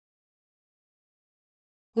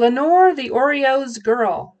Lenore the Oreos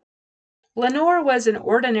Girl. Lenore was an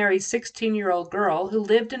ordinary 16-year-old girl who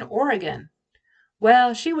lived in Oregon.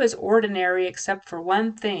 Well, she was ordinary except for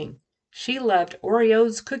one thing. She loved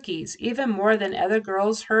Oreos cookies even more than other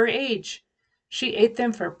girls her age. She ate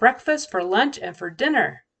them for breakfast, for lunch, and for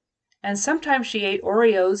dinner. And sometimes she ate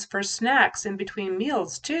Oreos for snacks in between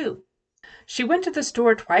meals, too. She went to the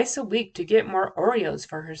store twice a week to get more Oreos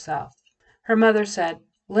for herself. Her mother said,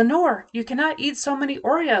 "Lenore, you cannot eat so many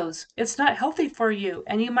Oreos. It's not healthy for you,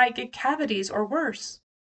 and you might get cavities or worse."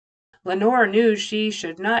 Lenore knew she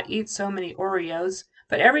should not eat so many Oreos,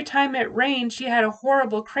 but every time it rained she had a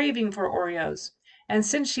horrible craving for Oreos. And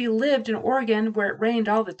since she lived in Oregon where it rained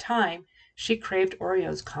all the time, she craved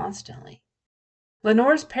Oreos constantly.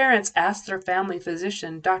 Lenore's parents asked their family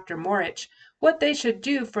physician, Dr. Morich, what they should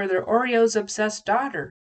do for their Oreos-obsessed daughter.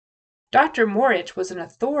 Dr. Morich was an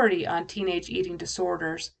authority on teenage eating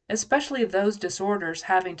disorders, especially those disorders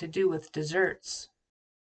having to do with desserts.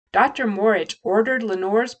 Dr. Morich ordered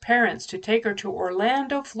Lenore's parents to take her to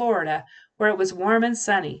Orlando, Florida, where it was warm and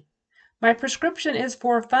sunny. "My prescription is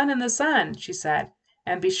for fun in the sun," she said,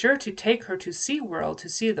 "and be sure to take her to SeaWorld to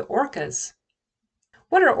see the orcas."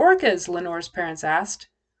 "What are orcas?" Lenore's parents asked.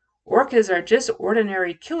 "Orcas are just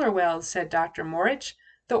ordinary killer whales," said Dr. Morich.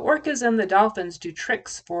 "The orcas and the dolphins do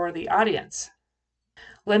tricks for the audience."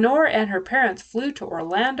 Lenore and her parents flew to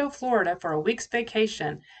Orlando, Florida for a week's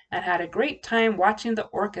vacation and had a great time watching the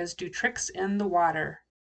orcas do tricks in the water.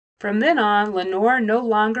 From then on, Lenore no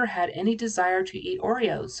longer had any desire to eat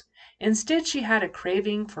Oreos. Instead, she had a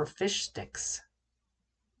craving for fish sticks.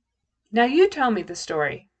 Now you tell me the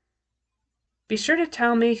story. Be sure to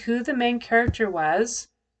tell me who the main character was,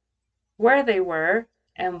 where they were,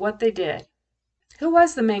 and what they did. Who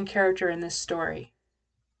was the main character in this story?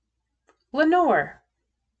 Lenore.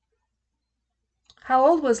 How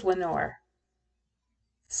old was Lenore?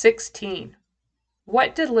 16.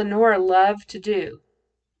 What did Lenore love to do?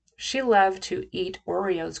 She loved to eat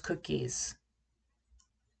Oreos cookies.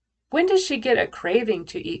 When did she get a craving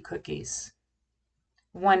to eat cookies?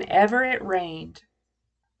 Whenever it rained.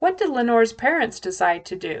 What did Lenore's parents decide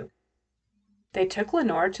to do? They took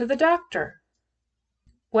Lenore to the doctor.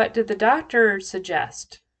 What did the doctor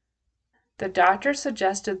suggest? The doctor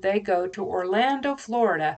suggested they go to Orlando,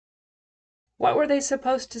 Florida. What were they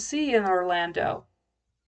supposed to see in Orlando?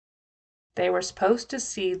 They were supposed to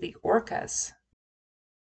see the orcas.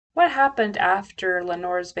 What happened after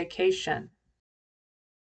Lenore's vacation?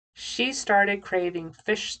 She started craving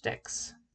fish sticks.